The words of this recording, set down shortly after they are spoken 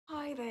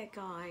Hi there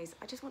guys,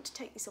 I just want to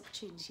take this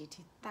opportunity to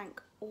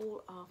thank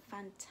all our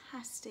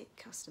fantastic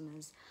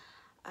customers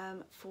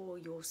for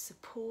your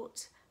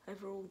support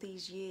over all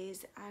these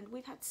years, and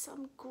we've had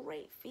some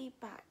great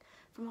feedback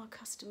from our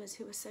customers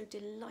who are so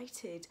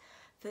delighted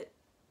that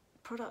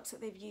products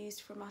that they've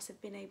used from us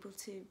have been able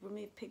to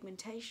remove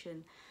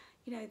pigmentation.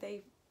 You know,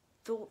 they've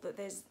thought that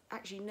there's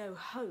actually no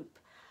hope,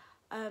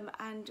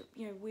 and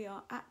you know, we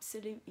are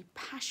absolutely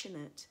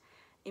passionate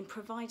in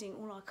providing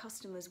all our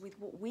customers with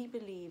what we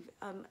believe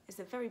is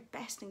the very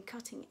best and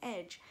cutting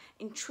edge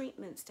in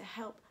treatments to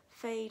help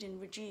fade and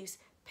reduce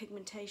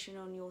pigmentation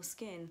on your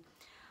skin.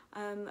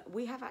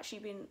 We have actually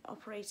been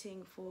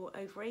operating for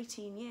over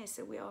 18 years,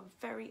 so we are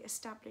a very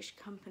established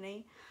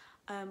company.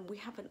 We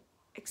have an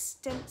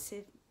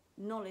extensive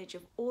knowledge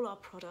of all our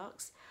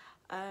products.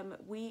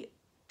 We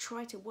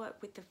try to work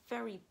with the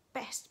very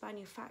best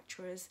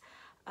manufacturers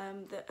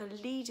that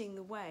are leading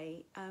the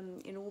way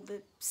in all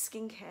the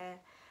skincare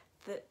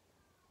that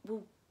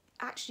will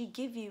actually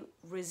give you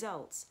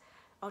results.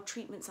 Our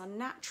treatments are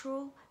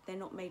natural, they're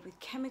not made with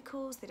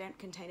chemicals, they don't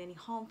contain any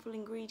harmful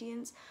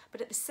ingredients,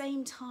 but at the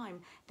same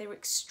time they're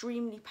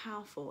extremely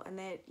powerful, and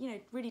they're, you know,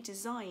 really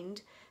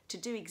designed to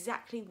do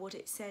exactly what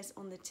it says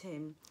on the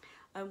tin.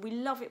 We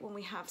love it when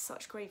we have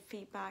such great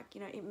feedback.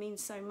 You know, it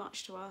means so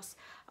much to us.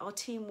 Our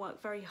team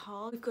work very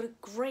hard. We've got a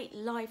great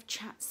live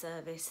chat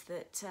service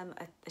that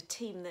a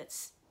team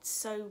that's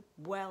so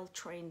well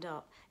trained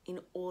up in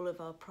all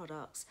of our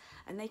products,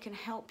 and they can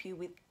help you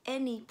with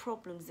any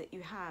problems that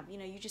you have. You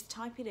know, you just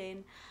type it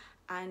in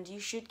and you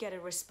should get a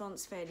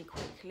response fairly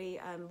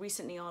quickly.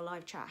 Recently our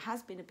live chat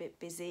has been a bit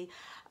busy,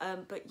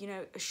 but you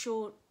know,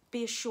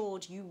 be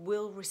assured you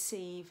will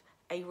receive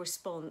a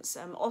response.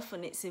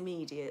 Often it's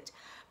immediate,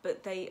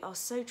 but they are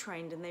so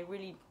trained and they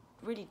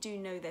really do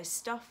know their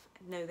stuff,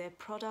 know their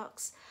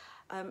products.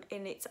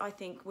 And I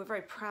think we're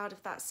very proud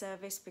of that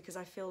service, because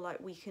I feel like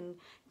we can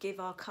give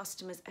our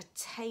customers a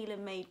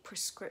tailor-made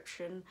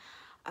prescription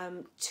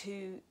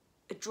to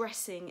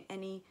addressing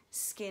any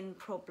skin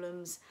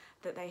problems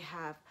that they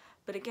have.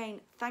 But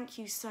again, thank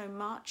you so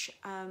much,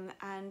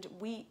 and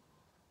we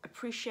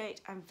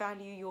appreciate and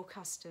value your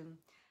custom.